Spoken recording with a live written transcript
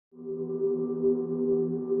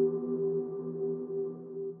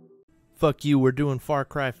Fuck you, we're doing Far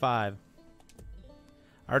Cry 5.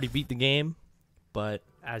 I already beat the game, but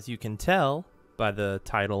as you can tell by the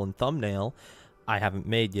title and thumbnail, I haven't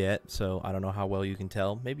made yet, so I don't know how well you can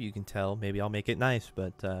tell. Maybe you can tell, maybe I'll make it nice,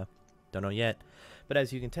 but don't know yet. But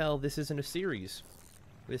as you can tell, this isn't a series.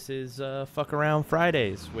 This is Fuck Around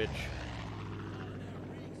Fridays, which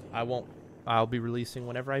I'll be releasing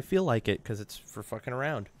whenever I feel like it, because it's for fucking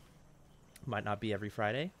around. Might not be every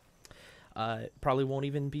Friday. Probably won't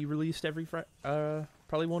even be released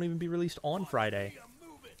probably won't even be released on Friday,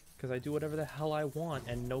 because I do whatever the hell I want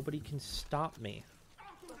and nobody can stop me.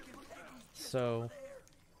 So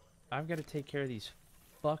I've got to take care of these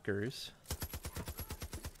fuckers.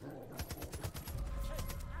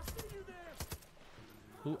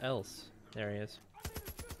 Who else? There he is.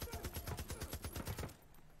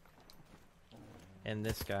 And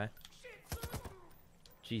this guy.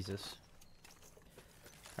 Jesus.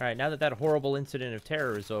 Alright, now that that horrible incident of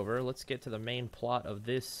terror is over, let's get to the main plot of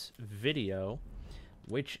this video,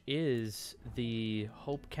 which is the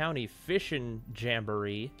Hope County Fishing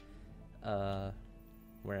Jamboree. Where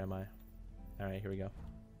am I? Alright, here we go.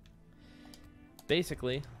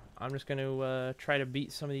 Basically, I'm just going to try to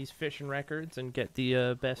beat some of these fishing records and get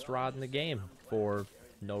the best rod in the game for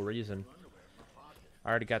no reason. I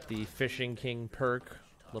already got the Fishing King perk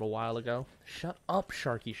a little while ago. Shut up,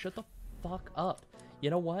 Sharky. Shut the fuck up. You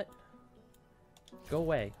know what? Go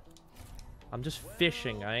away. I'm just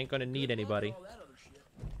fishing. I ain't gonna need anybody.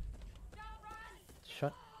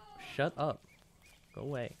 Shut up. Go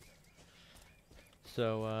away.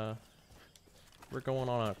 So, we're going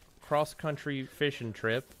on a cross-country fishing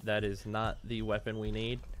trip. That is not the weapon we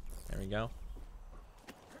need. There we go.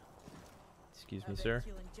 Excuse me, sir.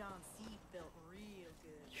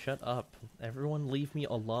 Shut up. Everyone leave me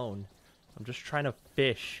alone. I'm just trying to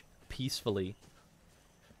fish peacefully.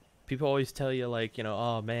 People always tell you, like, you know,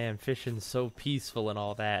 oh man, fishing's so peaceful and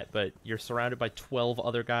all that, but you're surrounded by 12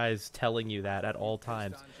 other guys telling you that at all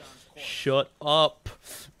times. Shut up.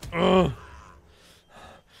 Ugh.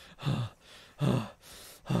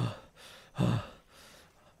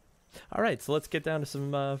 Alright, so let's get down to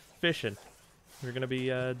some fishing. We're going to be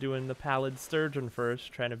doing the pallid sturgeon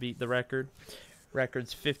first, trying to beat the record.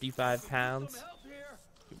 Record's 55 pounds.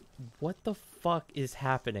 What the fuck is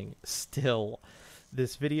happening still?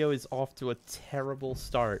 This video is off to a terrible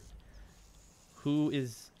start. Who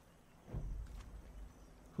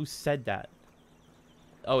said that?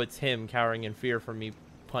 Oh, it's him cowering in fear from me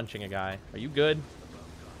punching a guy. Are you good?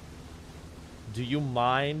 Do you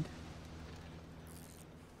mind?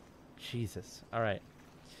 Jesus. Alright.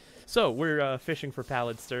 So, we're fishing for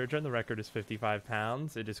pallid sturgeon. The record is 55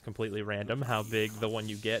 pounds. It is completely random how big the one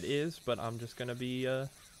you get is, but I'm just going to be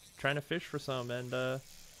trying to fish for some and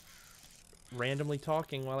randomly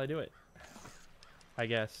talking while I do it. I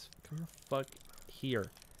guess. Come the fuck here.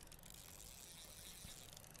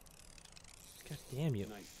 God damn you.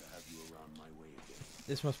 Nice to have you around my way again.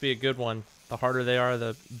 This must be a good one. The harder they are,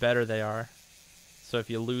 the better they are. So if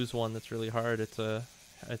you lose one that's really hard, it's a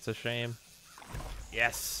shame.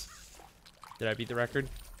 Yes. Did I beat the record?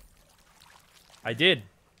 I did.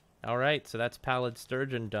 All right, so that's pallid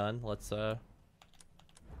sturgeon done. Let's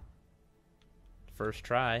first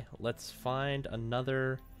try. Let's find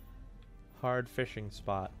another hard fishing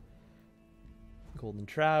spot. Golden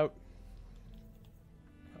trout.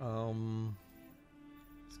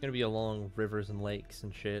 It's gonna be along rivers and lakes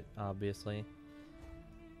and shit, obviously.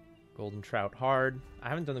 Golden trout hard. I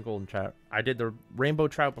haven't done the golden trout. I did the rainbow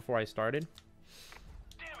trout before I started.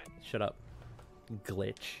 Shut up.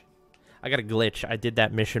 Glitch. I got a glitch. I did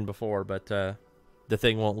that mission before, but the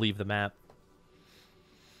thing won't leave the map.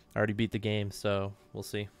 I already beat the game, so we'll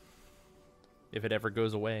see. If it ever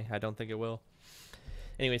goes away. I don't think it will.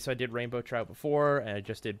 Anyway, so I did rainbow trout before, and I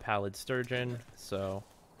just did pallid sturgeon. So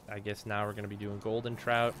I guess now we're going to be doing golden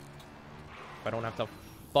trout. If I don't have to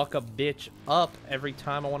fuck a bitch up every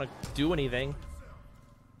time I want to do anything.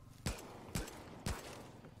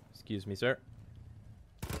 Excuse me, sir.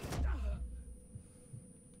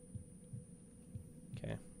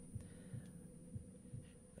 Okay.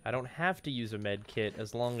 I don't have to use a med kit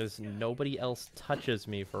as long as nobody else touches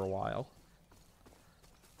me for a while.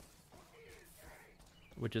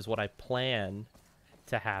 Which is what I plan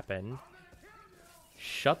to happen.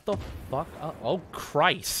 Shut the fuck up. Oh,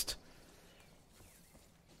 Christ.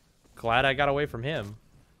 Glad I got away from him.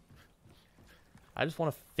 I just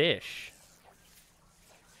want to fish.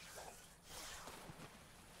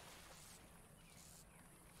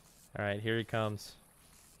 Alright, here he comes.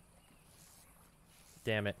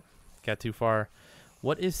 Damn it. Got too far.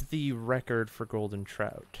 What is the record for golden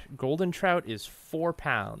trout? Golden trout is 4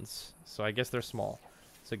 pounds, so I guess they're small.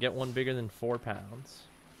 So get one bigger than 4 pounds.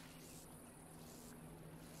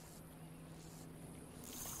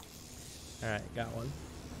 Alright, got one.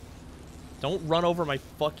 Don't run over my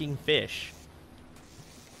fucking fish.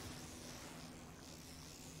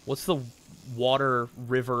 What's the water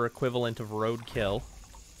river equivalent of roadkill?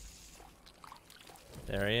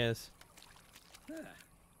 There he is.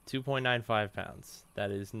 2.95 pounds.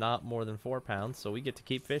 That is not more than 4 pounds, so we get to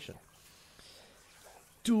keep fishing.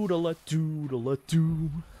 Doodle-a-doodle-a-doo.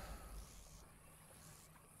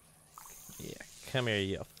 Yeah, come here,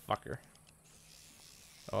 you fucker.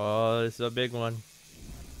 Oh, this is a big one.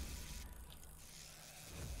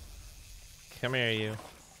 Come here, you.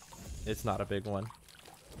 It's not a big one.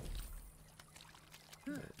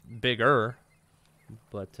 Bigger.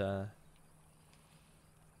 But,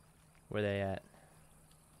 where they at?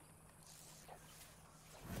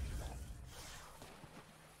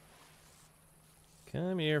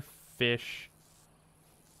 Come here, fish.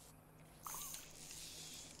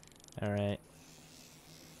 Alright.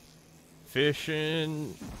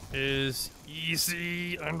 Fishing is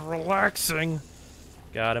easy and relaxing.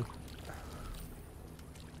 Got him.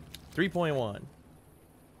 3.1.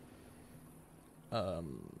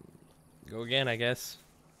 Go again, I guess.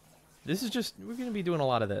 This is just, we're going to be doing a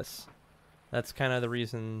lot of this. That's kind of the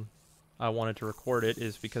reason I wanted to record it,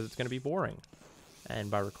 is because it's going to be boring. And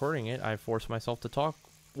by recording it, I force myself to talk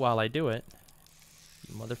while I do it.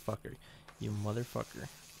 You motherfucker. You motherfucker.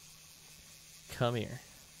 Come here.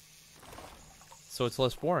 So it's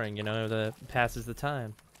less boring, you know, the passes the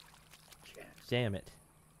time. Damn it.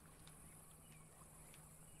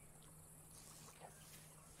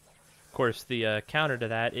 Of course, the counter to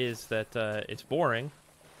that is that it's boring.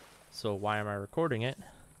 So why am I recording it?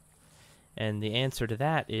 And the answer to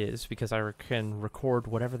that is because I can record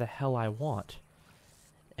whatever the hell I want.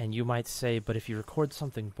 And you might say, but if you record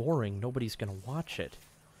something boring, nobody's going to watch it.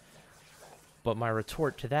 But my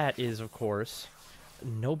retort to that is, of course,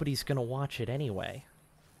 nobody's going to watch it anyway.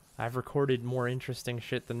 I've recorded more interesting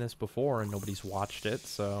shit than this before, and nobody's watched it,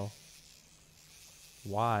 so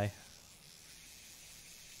why?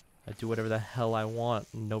 I do whatever the hell I want,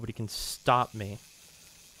 and nobody can stop me.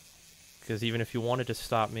 Because even if you wanted to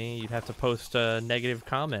stop me, you'd have to post a negative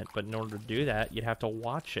comment, but in order to do that, you'd have to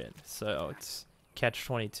watch it. So it's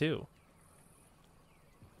catch-22.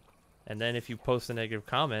 And then if you post a negative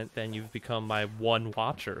comment, then you've become my one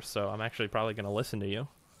watcher, so I'm actually probably going to listen to you.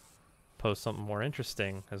 Post something more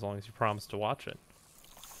interesting, as long as you promise to watch it.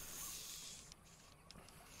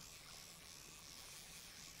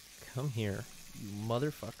 Come here, you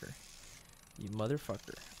motherfucker. You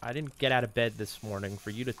motherfucker. I didn't get out of bed this morning for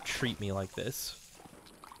you to treat me like this.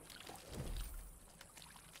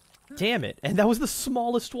 Damn it, and that was the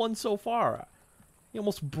smallest one so far. He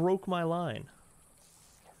almost broke my line.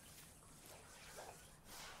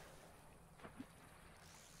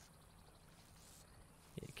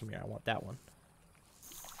 Yeah, come here, I want that one.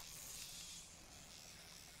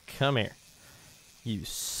 Come here. You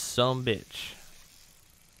sumbitch.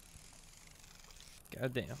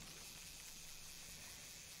 Goddamn.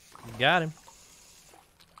 Got him.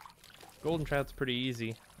 Golden trout's pretty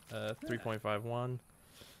easy. 3.51.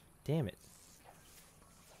 Damn it.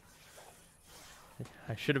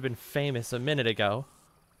 I should have been famous a minute ago.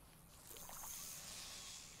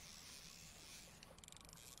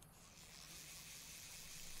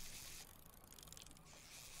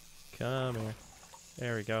 Come here.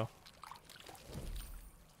 There we go.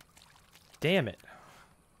 Damn it.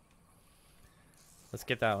 Let's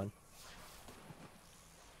get that one.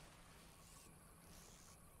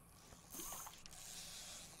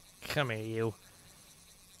 Come here, you.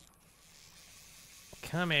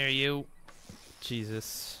 Come here, you.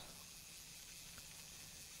 Jesus.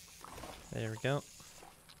 There we go.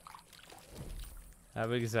 How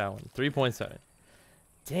big is that one? 3.7.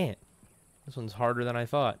 Damn. This one's harder than I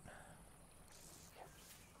thought.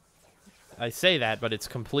 I say that, but it's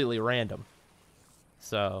completely random.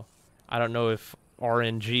 So, I don't know if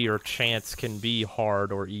RNG or chance can be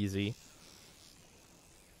hard or easy.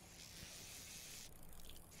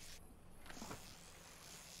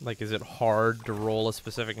 Like, is it hard to roll a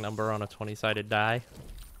specific number on a 20-sided die?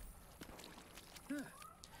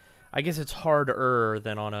 I guess it's harder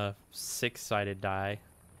than on a 6-sided die.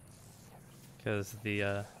 Because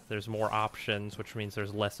there's more options, which means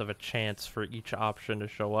there's less of a chance for each option to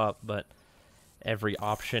show up, but every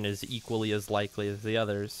option is equally as likely as the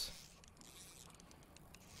others.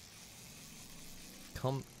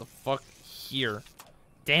 Come the fuck here.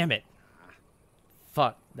 Damn it.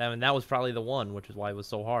 Fuck. I mean, that was probably the one, which is why it was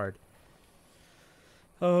so hard.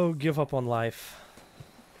 Oh, give up on life.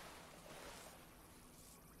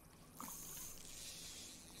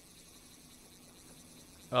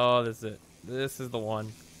 Oh, this is it. This is the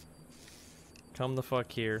one. Come the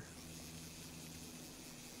fuck here.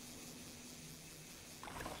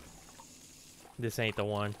 This ain't the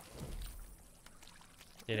one.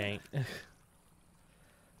 It ain't.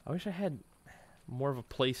 I wish I had more of a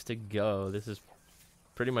place to go. This is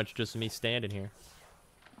pretty much just me standing here.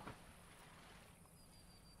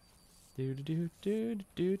 Do do do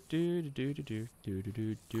do do do do do do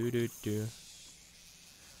do do do do.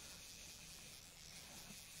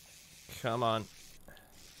 Come on.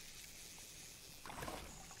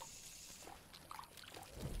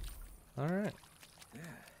 All right.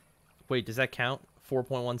 Wait, does that count?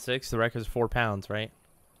 4.16. The record is 4 pounds, right?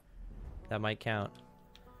 That might count.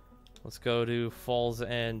 Let's go to Falls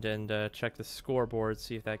End and check the scoreboard,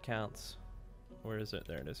 see if that counts. Where is it?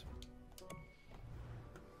 There it is.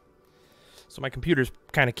 So my computer's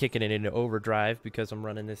kind of kicking it into overdrive because I'm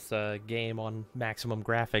running this game on maximum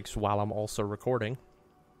graphics while I'm also recording.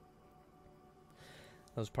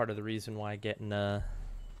 That was part of the reason why getting a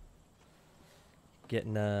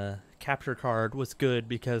capture card was good,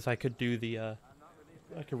 because I could do the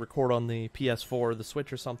I could record on the PS4 or the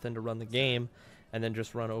Switch or something to run the game, and then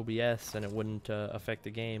just run OBS, and it wouldn't affect the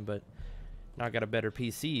game. But now I got a better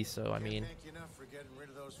PC, so I mean,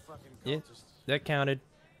 yeah, that counted.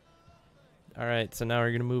 All right, so now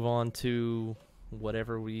we're gonna move on to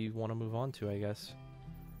whatever we want to move on to, I guess.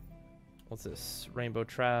 What's this? Rainbow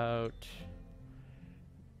trout.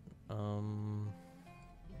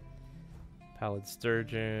 Pallid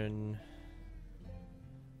sturgeon.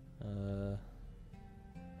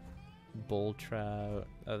 Bull trout.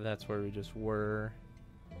 Oh, that's where we just were.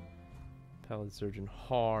 Pallid sturgeon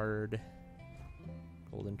hard.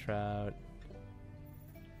 Golden trout.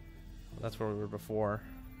 That's where we were before.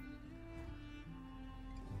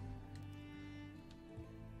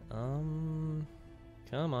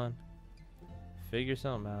 Come on. Figure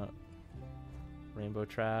something out. Rainbow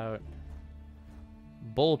trout.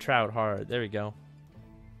 Bull trout hard. There we go.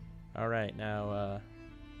 Alright, now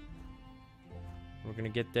we're gonna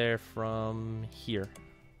get there from here.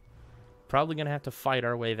 Probably gonna have to fight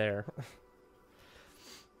our way there.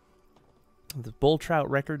 The bull trout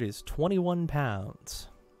record is 21 pounds.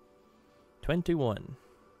 21.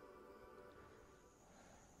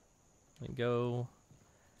 Let me go.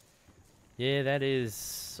 Yeah, that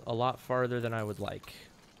is a lot farther than I would like.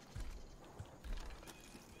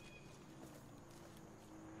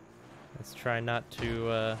 Let's try not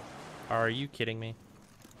to, are you kidding me?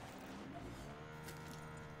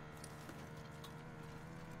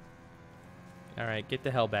 Alright, get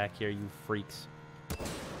the hell back here, you freaks.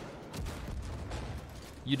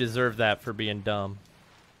 You deserve that for being dumb.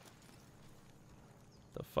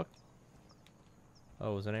 The fuck?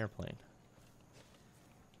 Oh, it was an airplane.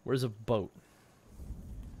 Where's a boat?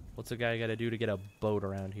 What's a guy gotta do to get a boat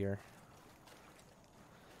around here?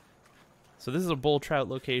 So this is a bull trout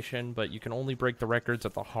location, but you can only break the records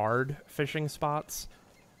at the hard fishing spots.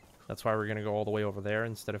 That's why we're gonna go all the way over there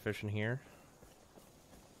instead of fishing here.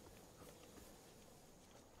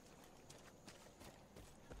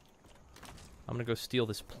 I'm gonna go steal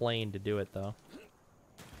this plane to do it, though.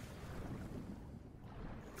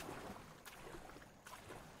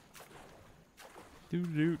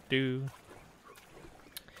 Do.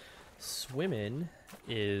 Swimming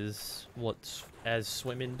is what as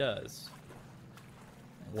swimming does.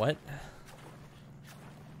 What?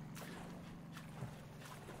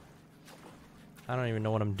 I don't even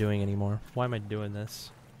know what I'm doing anymore. Why am I doing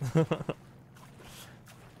this?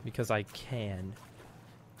 Because I can.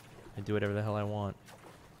 I do whatever the hell I want.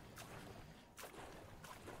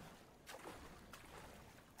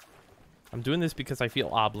 I'm doing this because I feel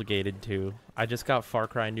obligated to. I just got Far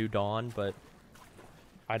Cry New Dawn, but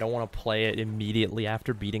I don't want to play it immediately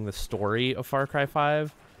after beating the story of Far Cry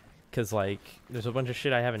 5. Because, like, there's a bunch of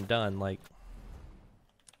shit I haven't done. Like,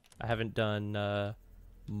 I haven't done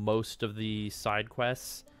most of the side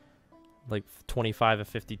quests. Like, 25 of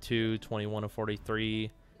 52, 21 of 43,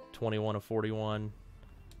 21 of 41.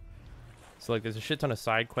 So, like, there's a shit ton of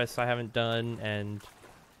side quests I haven't done, and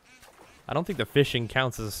I don't think the fishing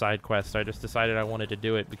counts as a side quest. I just decided I wanted to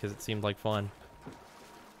do it because it seemed like fun.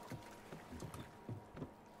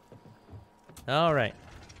 Alright.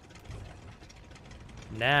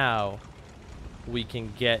 Now we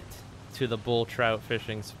can get to the bull trout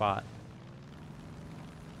fishing spot.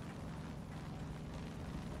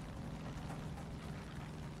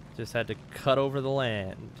 Just had to cut over the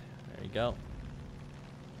land. There you go.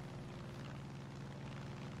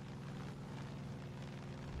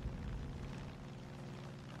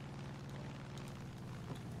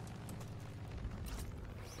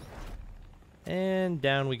 And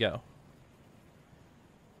down we go.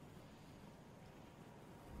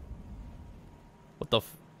 What the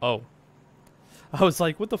f... Oh. I was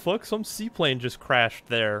like, what the fuck? Some seaplane just crashed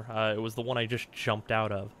there. It was the one I just jumped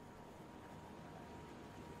out of.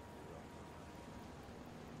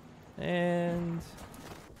 And...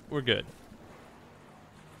 we're good.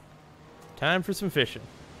 Time for some fishing.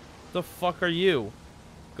 The fuck are you?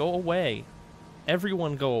 Go away.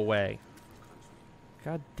 Everyone go away.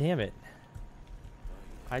 God damn it.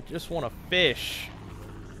 I just want to fish.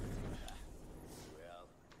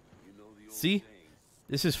 See?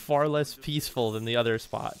 This is far less peaceful than the other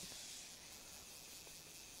spot.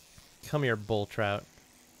 Come here, bull trout.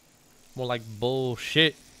 More like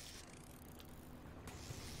bullshit.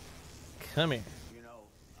 Come here.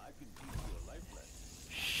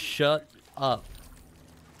 Shut up.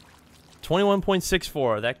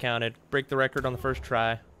 21.64. That counted. Break the record on the first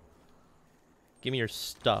try. Give me your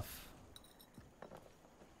stuff.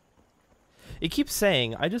 It keeps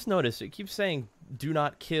saying, I just noticed, it keeps saying, do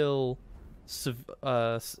not kill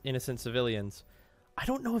innocent civilians. I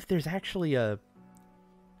don't know if there's actually a...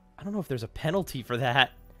 I don't know if there's a penalty for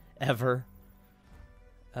that, ever.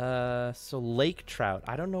 So lake trout.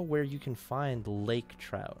 I don't know where you can find lake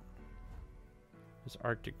trout. There's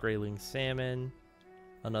Arctic grayling salmon.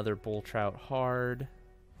 Another bull trout hard.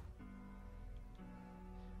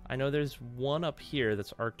 I know there's one up here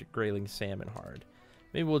that's Arctic grayling salmon hard.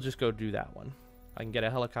 Maybe we'll just go do that one. I can get a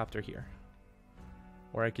helicopter here.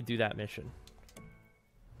 Or I could do that mission.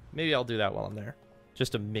 Maybe I'll do that while I'm there.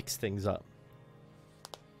 Just to mix things up.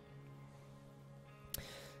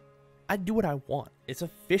 I do what I want. It's a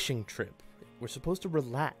fishing trip. We're supposed to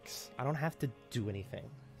relax. I don't have to do anything.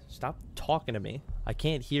 Stop talking to me. I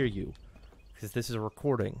can't hear you. Because this is a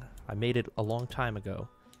recording. I made it a long time ago.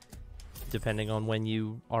 Depending on when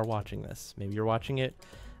you are watching this. Maybe you're watching it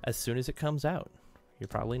as soon as it comes out. You're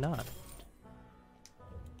probably not.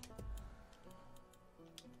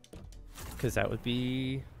 Because that would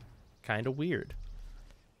be kind of weird.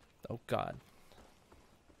 Oh, God.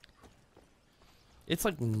 It's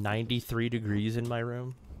like 93 degrees in my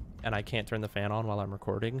room. And I can't turn the fan on while I'm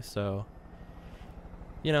recording, so...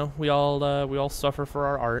 You know, we all suffer for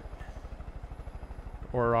our art.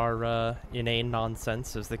 Or our inane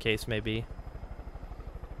nonsense, as the case may be.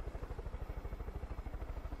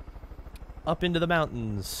 Up into the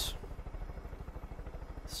mountains.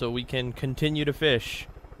 So we can continue to fish.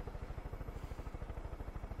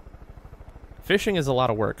 Fishing is a lot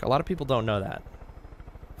of work. A lot of people don't know that.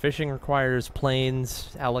 Fishing requires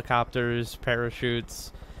planes, helicopters,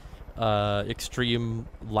 parachutes, extreme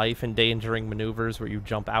life-endangering maneuvers where you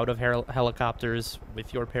jump out of helicopters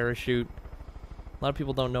with your parachute. A lot of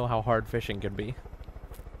people don't know how hard fishing can be.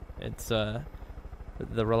 It's the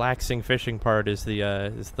relaxing fishing part is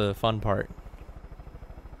the fun part.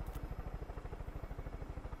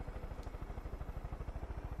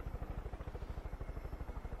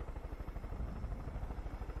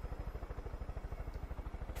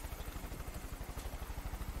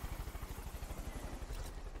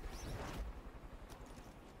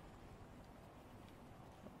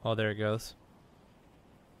 Oh, there it goes.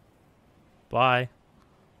 Bye.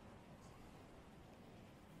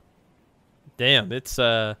 Damn, it's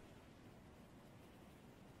it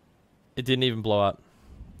didn't even blow up.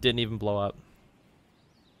 Didn't even blow up.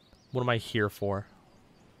 What am I here for?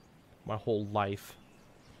 My whole life.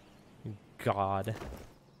 God.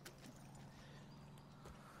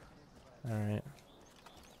 Alright.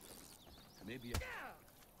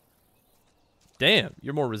 Damn,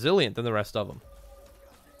 you're more resilient than the rest of them.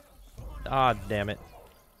 Ah, damn it.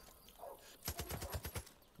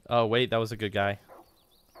 Oh, wait, that was a good guy.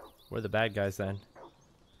 Where are the bad guys, then?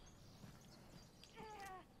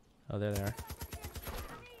 Oh, there they are.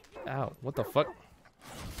 Ow, what the fuck?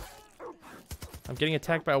 I'm getting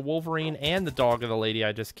attacked by a wolverine and the dog of the lady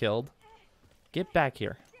I just killed. Get back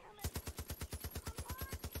here.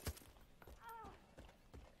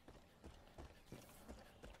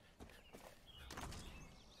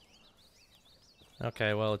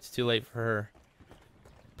 Okay, well, it's too late for her.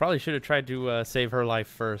 Probably should have tried to save her life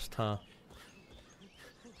first, huh?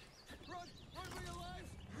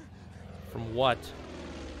 From what?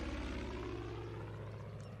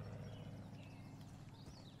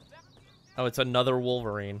 Oh, it's another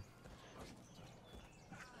wolverine.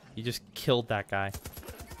 You just killed that guy.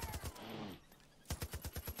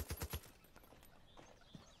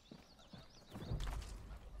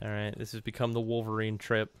 Alright, this has become the wolverine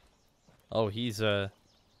trip. Oh, he's, they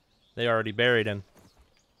already buried him.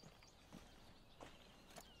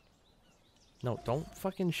 No, don't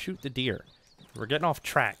fucking shoot the deer. We're getting off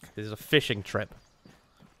track. This is a fishing trip.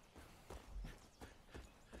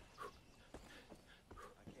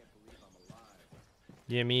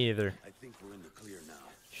 Yeah, me either. I think we're in the clear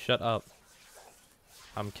Shut up.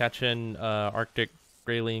 I'm catching Arctic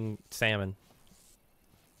grayling salmon.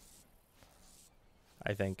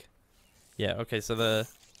 I think. Yeah, okay, so the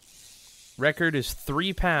record is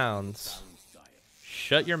 3 pounds.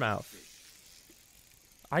 Shut your mouth.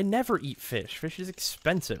 I never eat fish. Fish is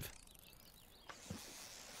expensive.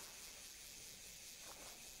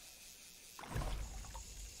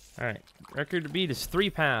 Alright, record to beat is 3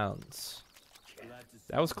 pounds.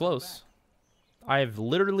 That was close. I've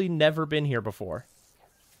literally never been here before.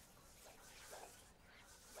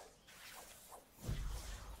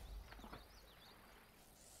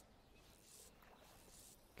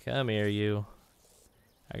 Come here, you.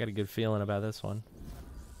 I got a good feeling about this one.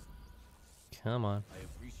 Come on. I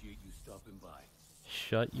appreciate you stopping by.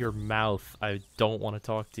 Shut your mouth. I don't want to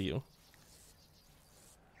talk to you.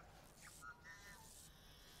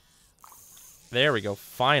 There we go.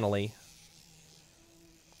 Finally.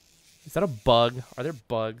 Is that a bug? Are there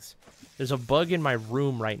bugs? There's a bug in my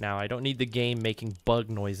room right now. I don't need the game making bug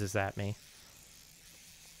noises at me.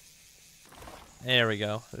 There we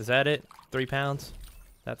go. Is that it? 3 pounds? Is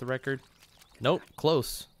that the record? Nope.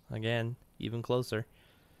 Close. Again, even closer.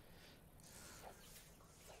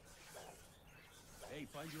 Hey,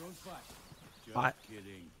 find your own spot. Just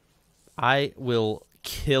kidding. I will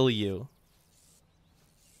kill you.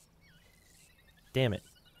 Damn it.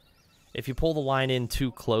 If you pull the line in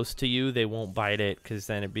too close to you, they won't bite it, because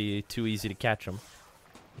then it'd be too easy to catch them.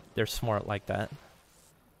 They're smart like that.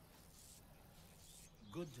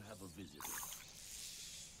 Good to have a visitor.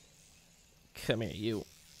 Come here, you.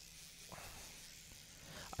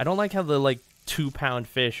 I don't like how the, 2-pound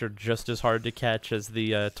fish are just as hard to catch as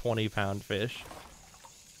the 20-pound fish.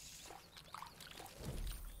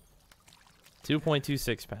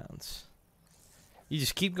 2.26 pounds. You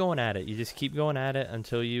just keep going at it. You just keep going at it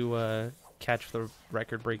until you catch the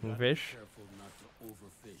record-breaking fish. Careful not to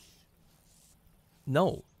overfish.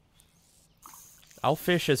 No. I'll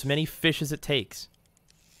fish as many fish as it takes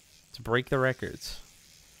to break the records.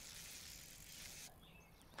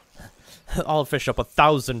 I'll fish up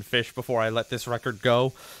 1,000 fish before I let this record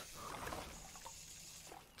go.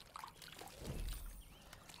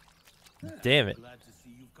 Damn it. Glad to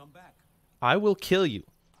see you've come back. I will kill you.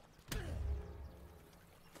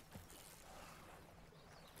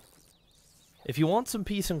 If you want some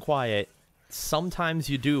peace and quiet, sometimes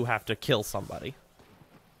you do have to kill somebody.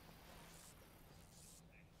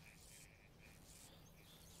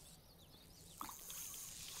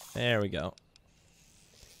 There we go.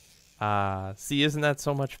 See, isn't that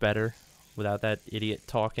so much better without that idiot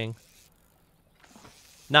talking?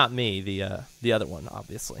 Not me, the other one,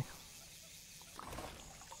 obviously.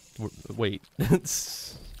 Wait.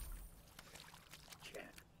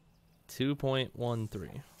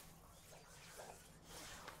 2.13.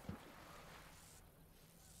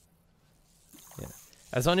 Yeah.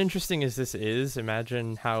 As uninteresting as this is,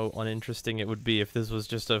 imagine how uninteresting it would be if this was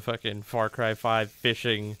just a fucking Far Cry 5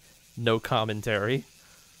 fishing, no commentary.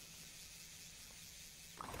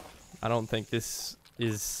 I don't think this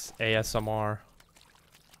is ASMR.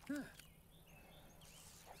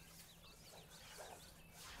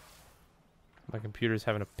 My computer's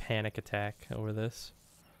having a panic attack over this.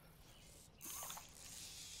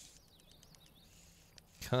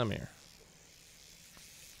 Come here.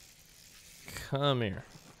 Come here,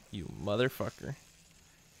 you motherfucker.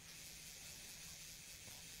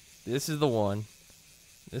 This is the one.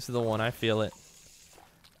 This is the one. I feel it.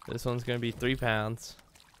 This one's gonna be 3 pounds.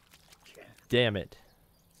 Damn it.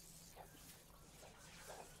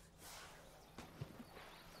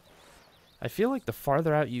 I feel like the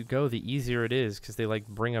farther out you go, the easier it is, because they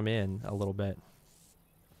bring them in a little bit.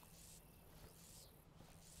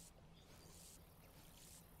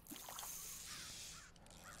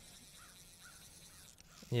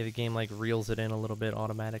 Yeah, the game reels it in a little bit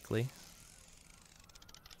automatically.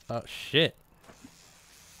 Oh shit.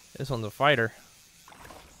 This one's a fighter.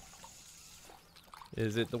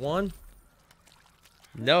 Is it the one?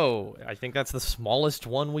 No, I think that's the smallest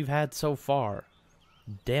one we've had so far.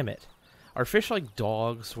 Damn it. Are fish like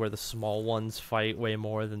dogs where the small ones fight way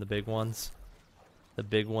more than the big ones? The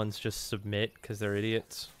big ones just submit because they're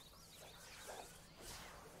idiots?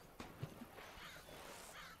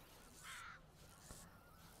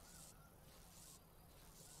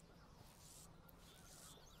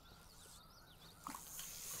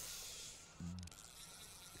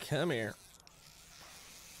 Come here.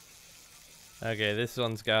 Okay, this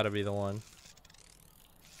one's gotta be the one.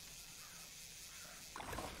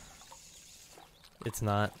 It's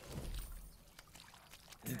not.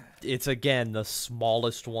 It's again the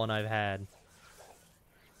smallest one I've had.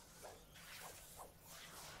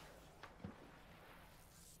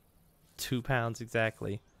 2 pounds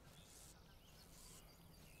exactly.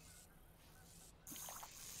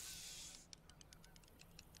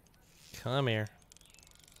 Come here.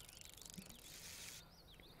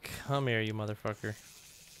 Come here, you motherfucker.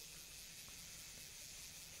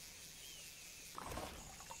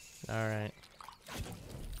 Alright.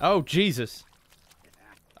 Oh, Jesus!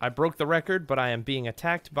 I broke the record, but I am being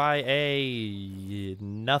attacked by a...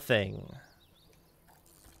 nothing.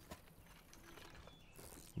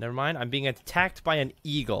 Never mind, I'm being attacked by an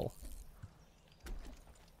eagle.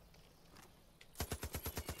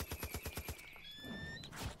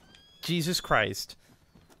 Jesus Christ.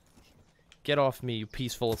 Get off me, you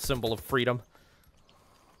peaceful symbol of freedom.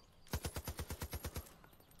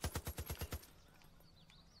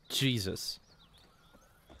 Jesus.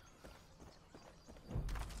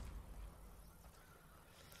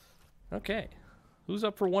 Okay. Who's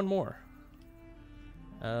up for one more?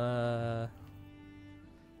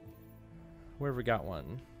 Where have we got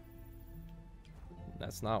one?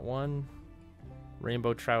 That's not one.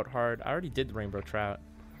 Rainbow trout hard. I already did the rainbow trout.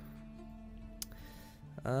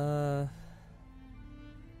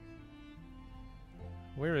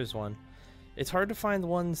 Where is one? It's hard to find the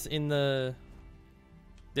ones in the...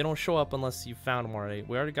 They don't show up unless you found them already.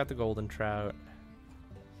 We already got the golden trout.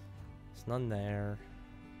 There's none there.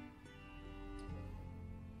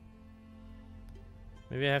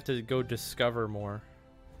 Maybe I have to go discover more.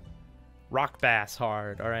 Rock bass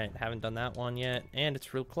hard. Alright, haven't done that one yet. And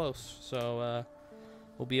it's real close. So,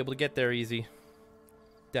 we'll be able to get there easy.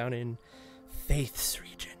 Down in Faith's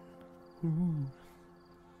region. Ooh.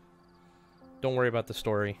 Don't worry about the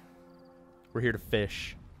story. We're here to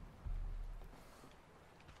fish.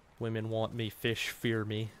 Women want me, fish fear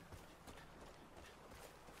me.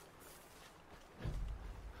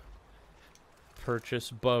 Purchase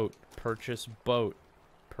boat. Purchase boat.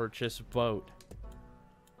 Purchase boat.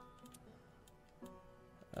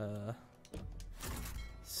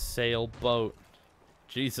 Sail boat.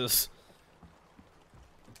 Jesus.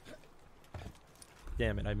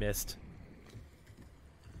 Damn it, I missed.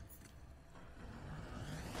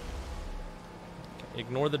 Okay,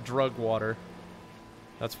 ignore the drug water.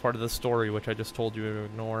 That's part of the story, which I just told you to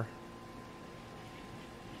ignore.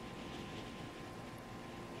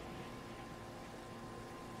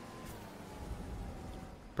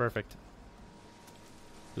 Perfect.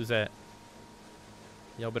 Who's that?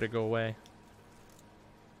 Y'all better go away.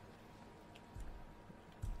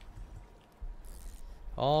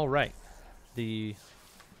 All right. The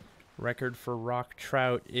record for rock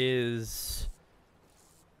trout is...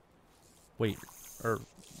 Wait. Or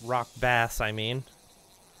rock bass, I mean.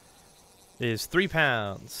 Is 3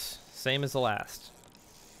 pounds. Same as the last.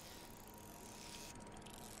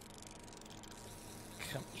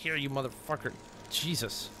 Come here, you motherfucker.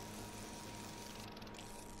 Jesus.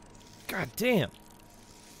 God damn.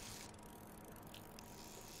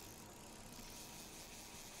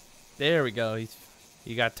 There we go.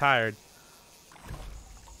 He got tired.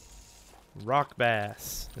 Rock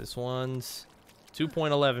bass. This one's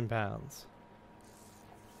 2.11 pounds.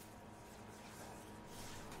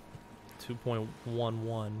 2.11.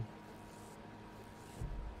 All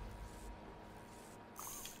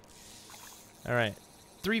right.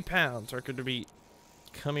 3 pounds. Record to beat.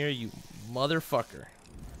 Come here, you motherfucker.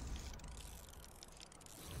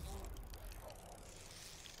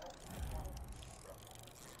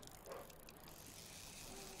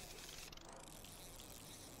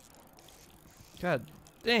 God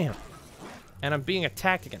damn. And I'm being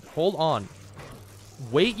attacked again. Hold on.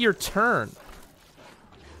 Wait your turn.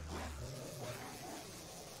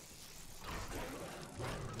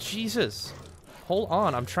 Jesus. Hold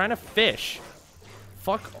on. I'm trying to fish.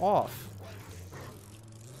 Fuck off.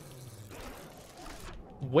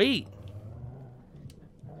 Wait.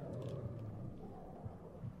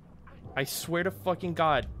 I swear to fucking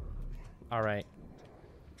God. Alright.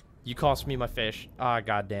 You cost me my fish. Ah,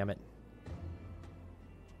 God damn it.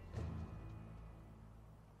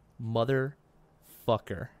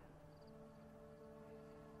 Motherfucker.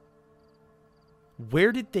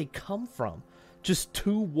 Where did they come from? Just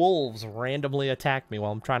 2 wolves randomly attacked me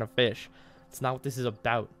while I'm trying to fish. It's not what this is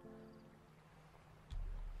about.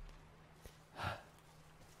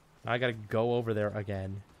 I gotta go over there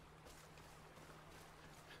again.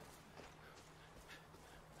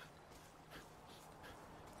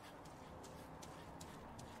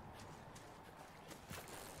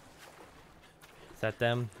 Is that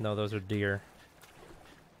them? No, those are deer.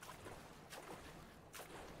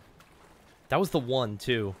 That was the one,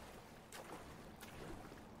 too.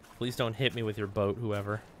 Please don't hit me with your boat,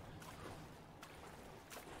 whoever.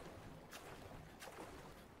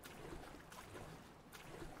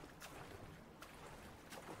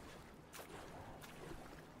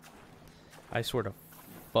 I swear to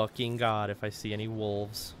fucking God if I see any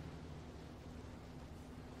wolves.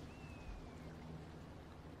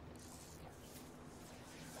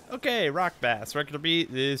 Okay, rock bass. Regular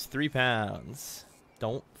beat is 3 pounds.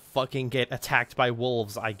 Don't fucking get attacked by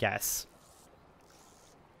wolves, I guess.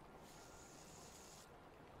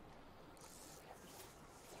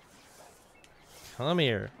 Come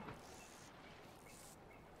here.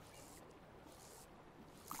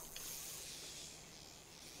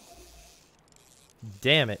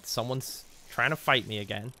 Damn it, someone's trying to fight me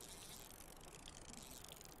again.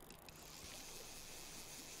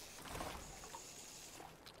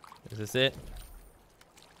 Is this it?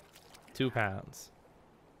 2 pounds.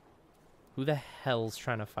 Who the hell's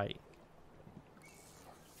trying to fight?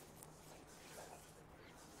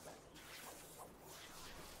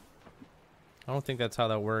 I don't think that's how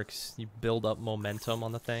that works. You build up momentum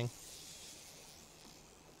on the thing.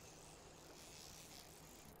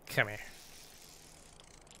 Come here.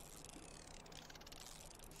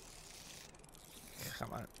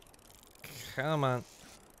 Come on. Come on.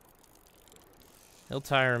 He'll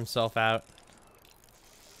tire himself out.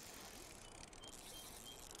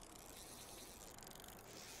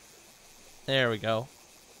 There we go.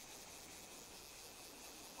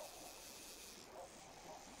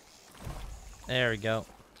 There we go.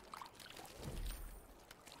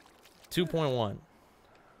 2.1.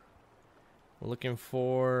 We're looking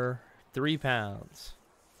for 3 pounds.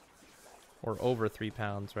 Or over 3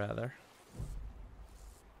 pounds, rather.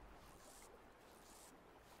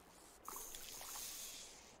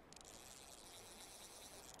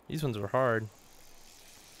 These ones are hard.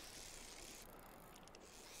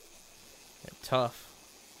 They're tough.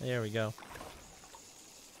 There we go.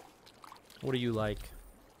 What do you like?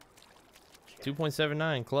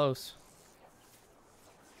 2.79, close.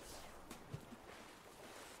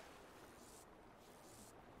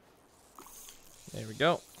 There we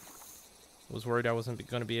go. Was worried I wasn't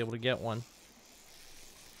going to be able to get one.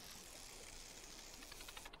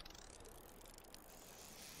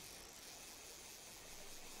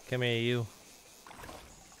 Come here, you.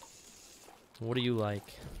 What do you like?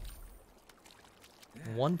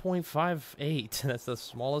 1.58. That's the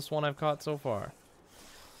smallest one I've caught so far.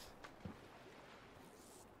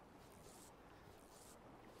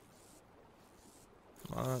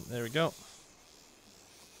 There we go.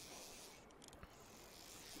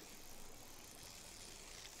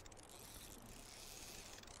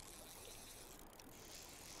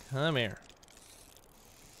 Come here.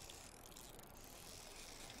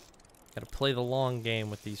 Gotta play the long game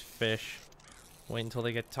with these fish. Wait until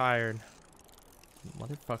they get tired.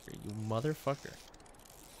 Motherfucker, you motherfucker.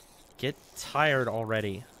 Get tired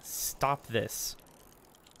already. Stop this.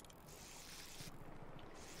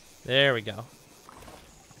 There we go.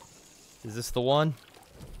 Is this the one?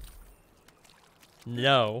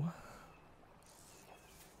 No.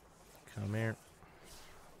 Come here.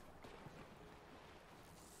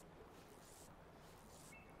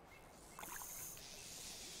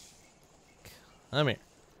 Come here.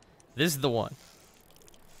 This is the one.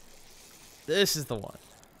 This is the one.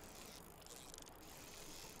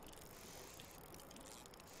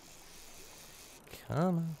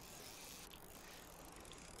 Come on.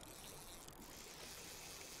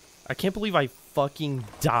 I can't believe I fucking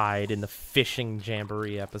died in the fishing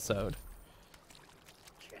jamboree episode.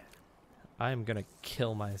 I am gonna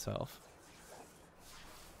kill myself.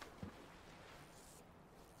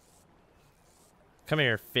 Come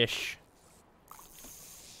here, fish.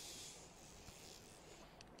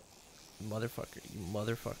 Motherfucker, you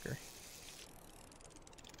motherfucker.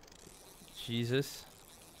 Jesus.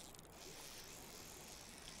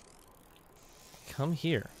 Come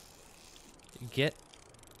here. Get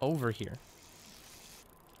over here.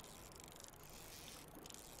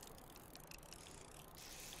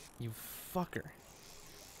 You fucker.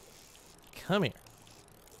 Come here.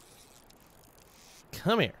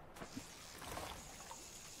 Come here.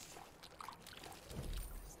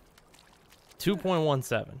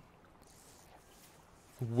 $2.17.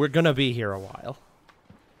 We're gonna be here a while.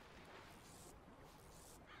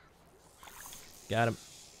 Got him.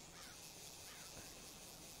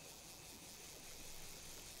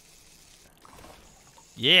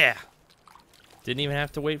 Yeah. Didn't even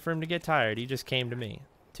have to wait for him to get tired. He just came to me.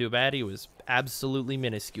 Too bad he was absolutely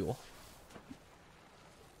minuscule.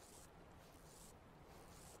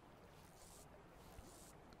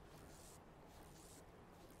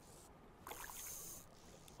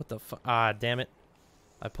 What the fuck? Ah, damn it.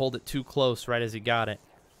 I pulled it too close right as he got it.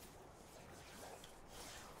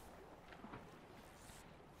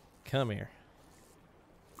 Come here.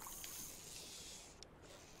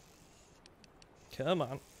 Come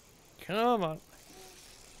on. Come on.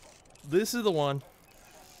 This is the one.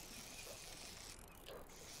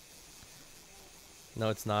 No,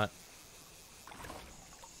 it's not.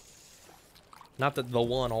 Not that the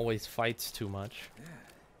one always fights too much.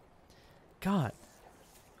 God.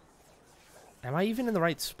 Am I even in the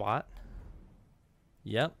right spot?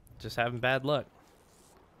 Yep. Just having bad luck.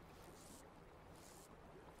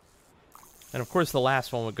 And of course the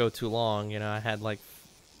last one would go too long. You know, I had like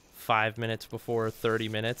 5 minutes before 30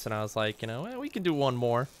 minutes. And I was like, you know, well, we can do one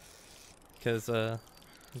more. Because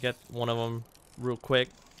get one of them real quick.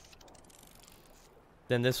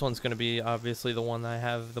 Then this one's going to be obviously the one that I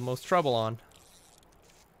have the most trouble on.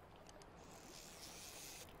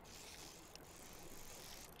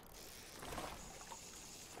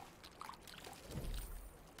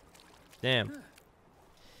 Damn.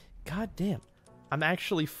 God damn. I'm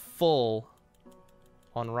actually full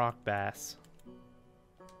on rock bass.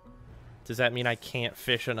 Does that mean I can't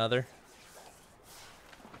fish another?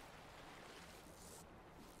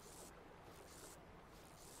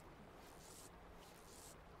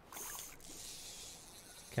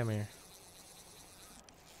 Come here.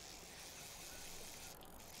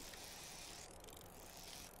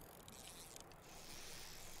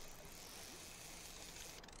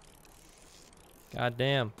 God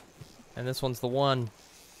damn. And this one's the one.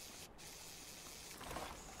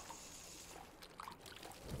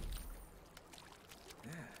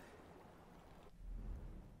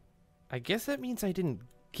 I guess that means I didn't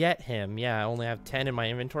get him. Yeah, I only have 10 in my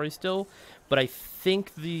inventory still. But I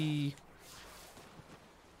think the...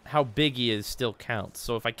 how big he is still counts.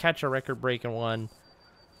 So if I catch a record-breaking one,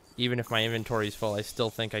 even if my inventory is full, I still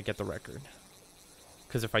think I get the record.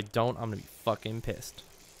 Because if I don't, I'm going to be fucking pissed.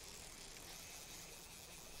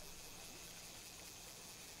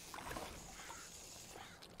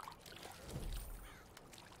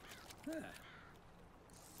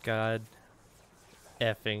 God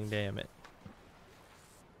effing damn it.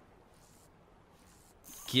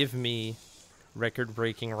 Give me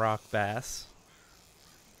record-breaking rock bass.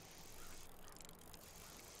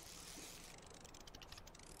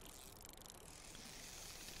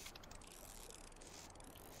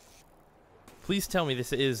 Please tell me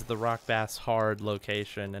this is the rock bass hard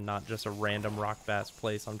location and not just a random rock bass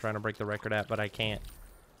place I'm trying to break the record at, but I can't.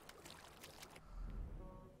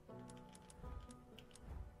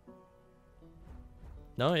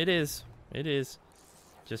 No, it is. It is.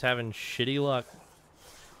 Just having shitty luck.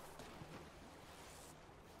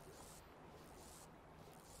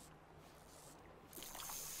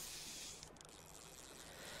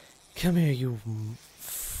 Come here, you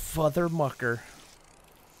father mucker.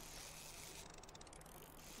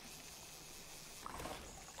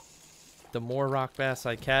 The more rock bass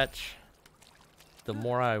I catch, the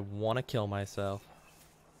more I want to kill myself.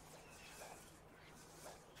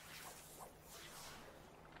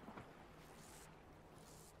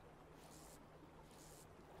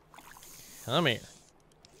 Come here.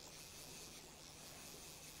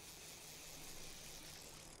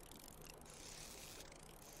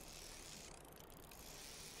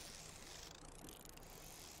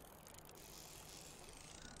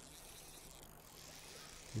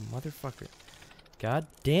 You motherfucker. God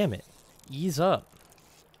damn it. Ease up.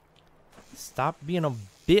 Stop being a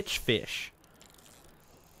bitch fish.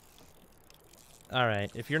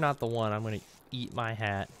 Alright, if you're not the one, I'm gonna eat my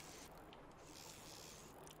hat.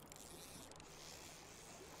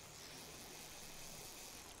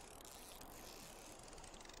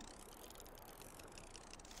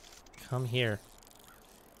 Come here.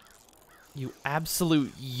 You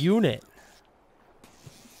absolute unit.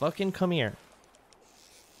 Fucking come here.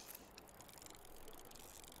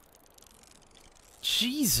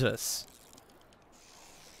 Jesus.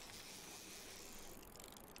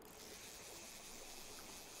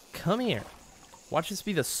 Come here. Watch this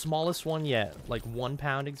be the smallest one yet. Like 1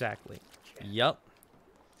 pound exactly. Yup.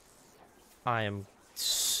 I am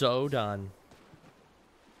so done.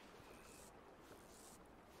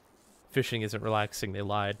 Fishing isn't relaxing, they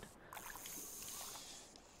lied.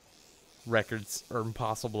 Records are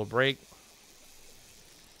impossible to break.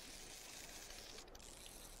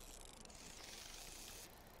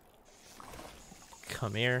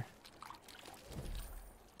 Come here.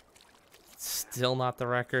 Still not the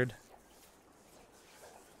record.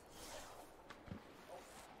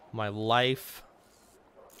 My life.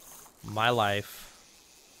 My life.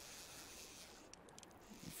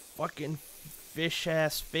 Fucking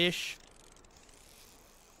fish-ass fish.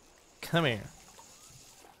 Come here.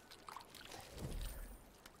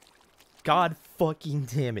 God fucking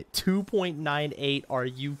damn it. 2.98, are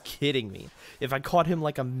you kidding me? If I caught him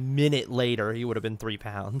like a minute later, he would have been 3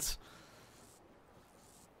 pounds.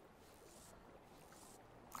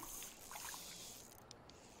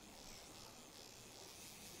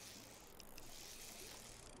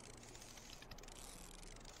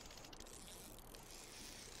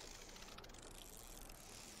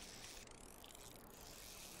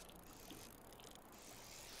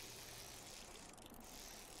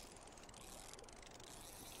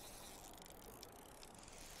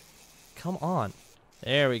 Come on.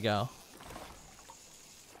 There we go.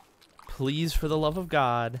 Please, for the love of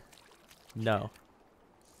God. No.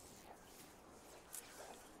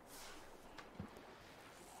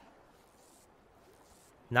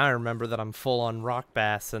 Now I remember that I'm full on rock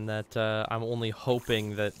bass and that I'm only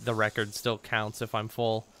hoping that the record still counts if I'm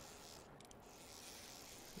full.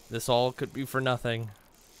 This all could be for nothing.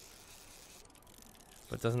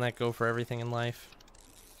 But doesn't that go for everything in life?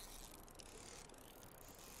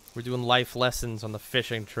 We're doing life lessons on the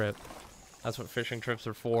fishing trip. That's what fishing trips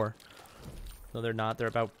are for. No, they're not. They're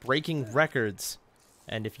about breaking records.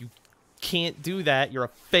 And if you can't do that, you're a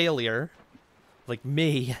failure. Like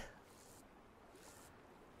me.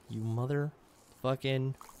 You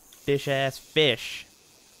motherfucking fish-ass fish.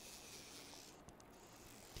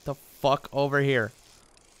 Get the fuck over here.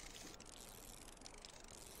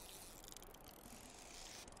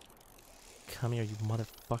 Come here, you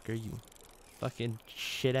motherfucker, you fucking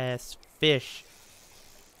shit-ass fish.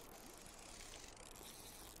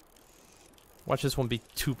 Watch this one be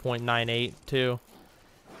 2.98, too.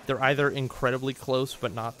 They're either incredibly close,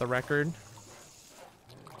 but not the record,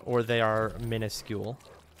 or they are minuscule.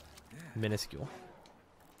 Minuscule.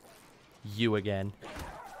 You again.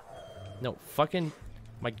 No, fucking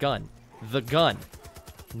my gun. The gun.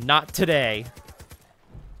 Not today.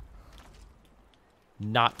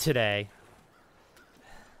 Not today.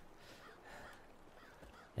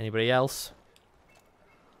 Anybody else?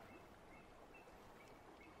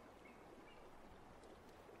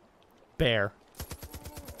 Bear.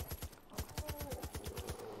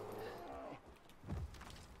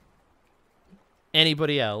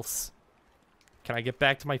 Anybody else? Can I get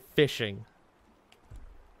back to my fishing?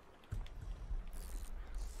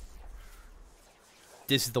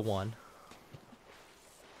 This is the one.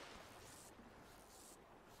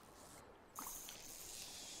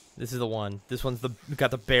 This is the one. This one's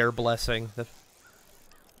got the bear blessing. The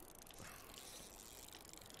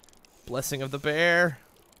blessing of the bear.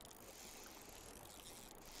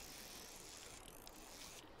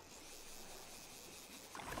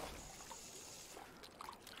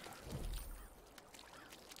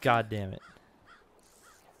 God damn it.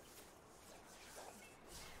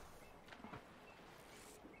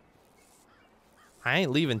 I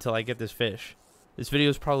ain't leaving until I get this fish. This video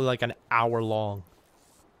is probably like an hour long.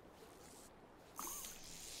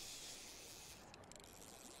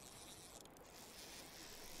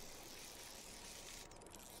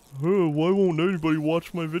 Why won't anybody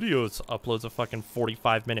watch my videos? Uploads a fucking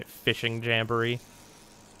 45-minute fishing jamboree.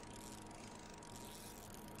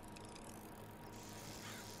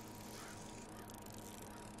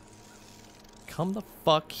 Come the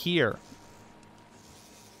fuck here.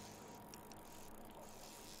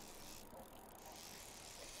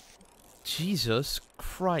 Jesus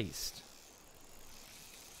Christ.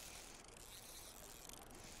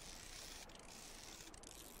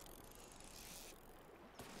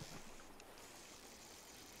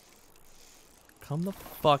 Come the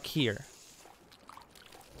fuck here.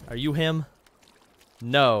 Are you him?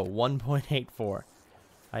 No, 1.84.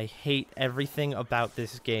 I hate everything about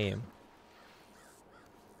this game.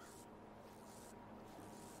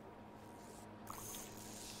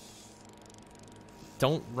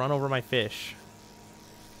 Don't run over my fish.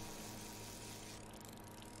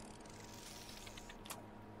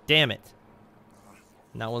 Damn it.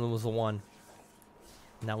 And that one was the one.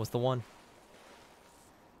 And that was the one.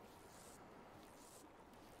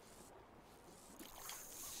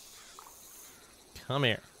 Come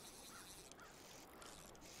here.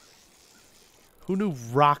 Who knew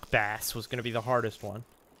rock bass was going to be the hardest one?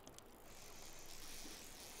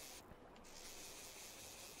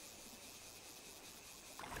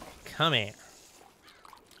 Come here.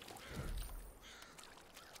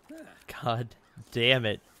 God damn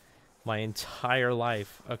it. My entire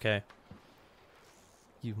life. Okay.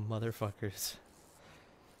 You motherfuckers.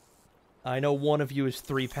 I know one of you is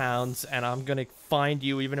 3 pounds, and I'm gonna find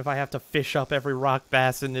you even if I have to fish up every rock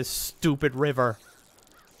bass in this stupid river.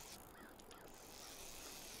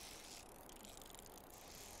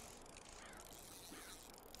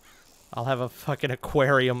 I'll have a fucking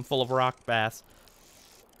aquarium full of rock bass.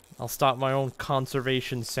 I'll start my own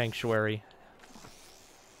conservation sanctuary.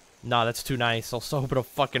 Nah, that's too nice. I'll open a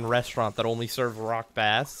fucking restaurant that only serves rock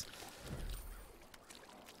bass.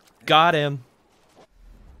 Got him.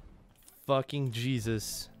 Fucking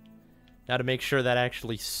Jesus. Now to make sure that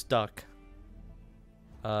actually stuck.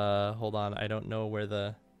 Hold on. I don't know where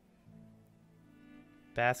the...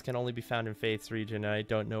 Bass can only be found in Faith's region, and I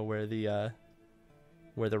don't know where the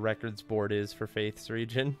records board is for Faith's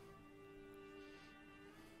region.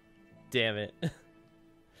 Damn it.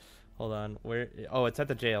 Hold on. Where? Oh, it's at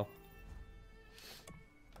the jail.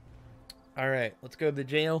 All right, let's go to the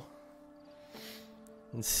jail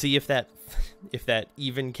and see if that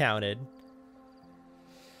even counted.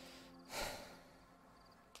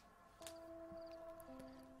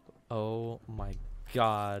 Oh my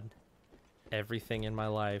god. Everything in my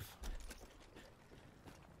life.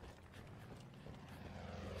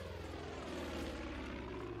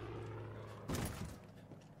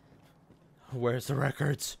 Where's the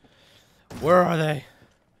records? Where are they?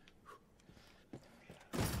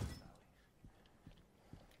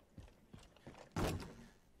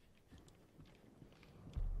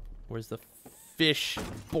 Where's the fish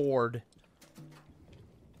board?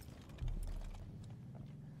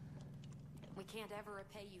 We can't ever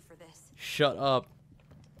repay you for this. Shut up.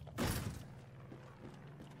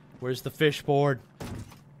 Where's the fish board?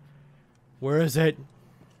 Where is it?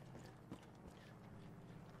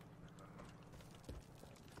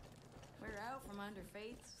 We're out from under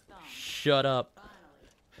fate's thumb. Shut up.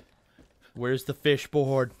 Finally. Where's the fish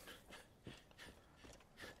board?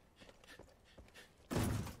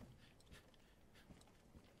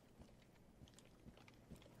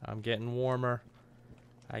 I'm getting warmer.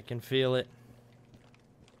 I can feel it.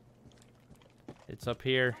 It's up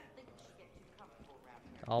here.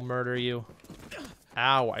 I'll murder you.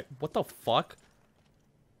 Ow, what the fuck?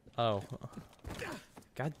 Oh.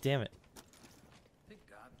 God damn it. Thank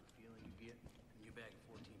God the feeling you get when you bag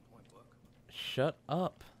a 14-point book. Shut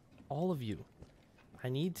up. All of you. I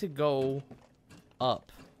need to go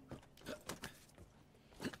up.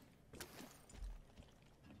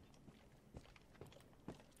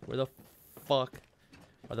 Where the fuck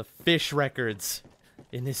are the fish records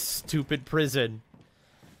in this stupid prison?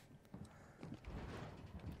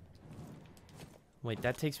 Wait,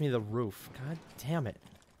 that takes me to the roof. God damn it.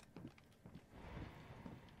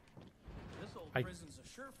 This old I- prison's a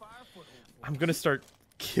surefire foothold for I'm us. gonna start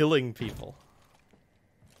killing people.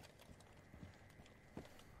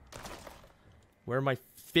 Where are my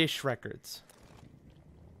fish records?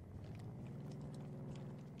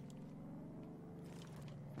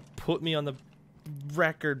 Put me on the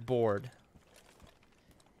record board.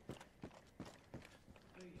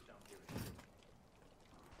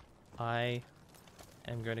 I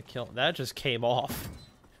am going to kill... That just came off.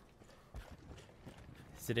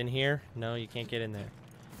 Is it in here? No, you can't get in there.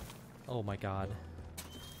 Oh my god.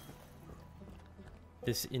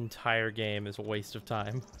 This entire game is a waste of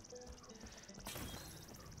time.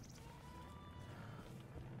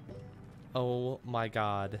 Oh my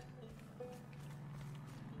god.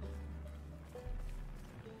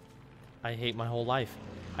 I hate my whole life.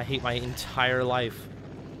 I hate my entire life.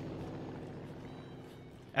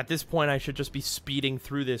 At this point, I should just be speeding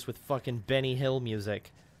through this with fucking Benny Hill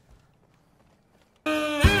music.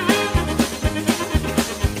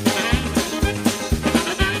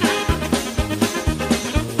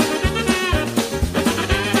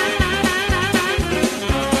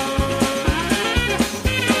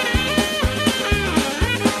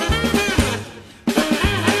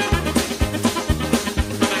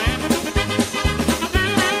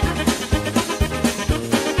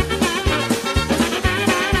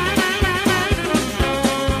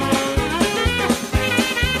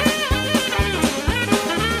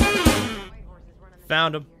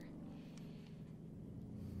 Found him.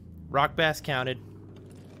 Rock bass counted.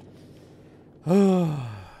 All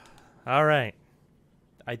right.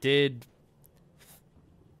 I did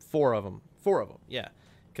 4 of them. 4 of them, yeah.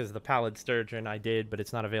 Because the pallid sturgeon I did, but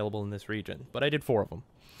it's not available in this region. But I did 4 of them.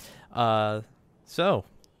 So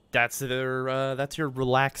that's your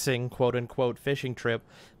relaxing quote unquote fishing trip.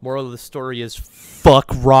 Moral of the story is fuck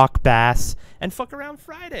rock bass and fuck around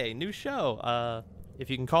Friday. New show. If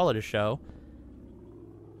you can call it a show.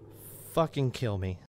 Fucking kill me.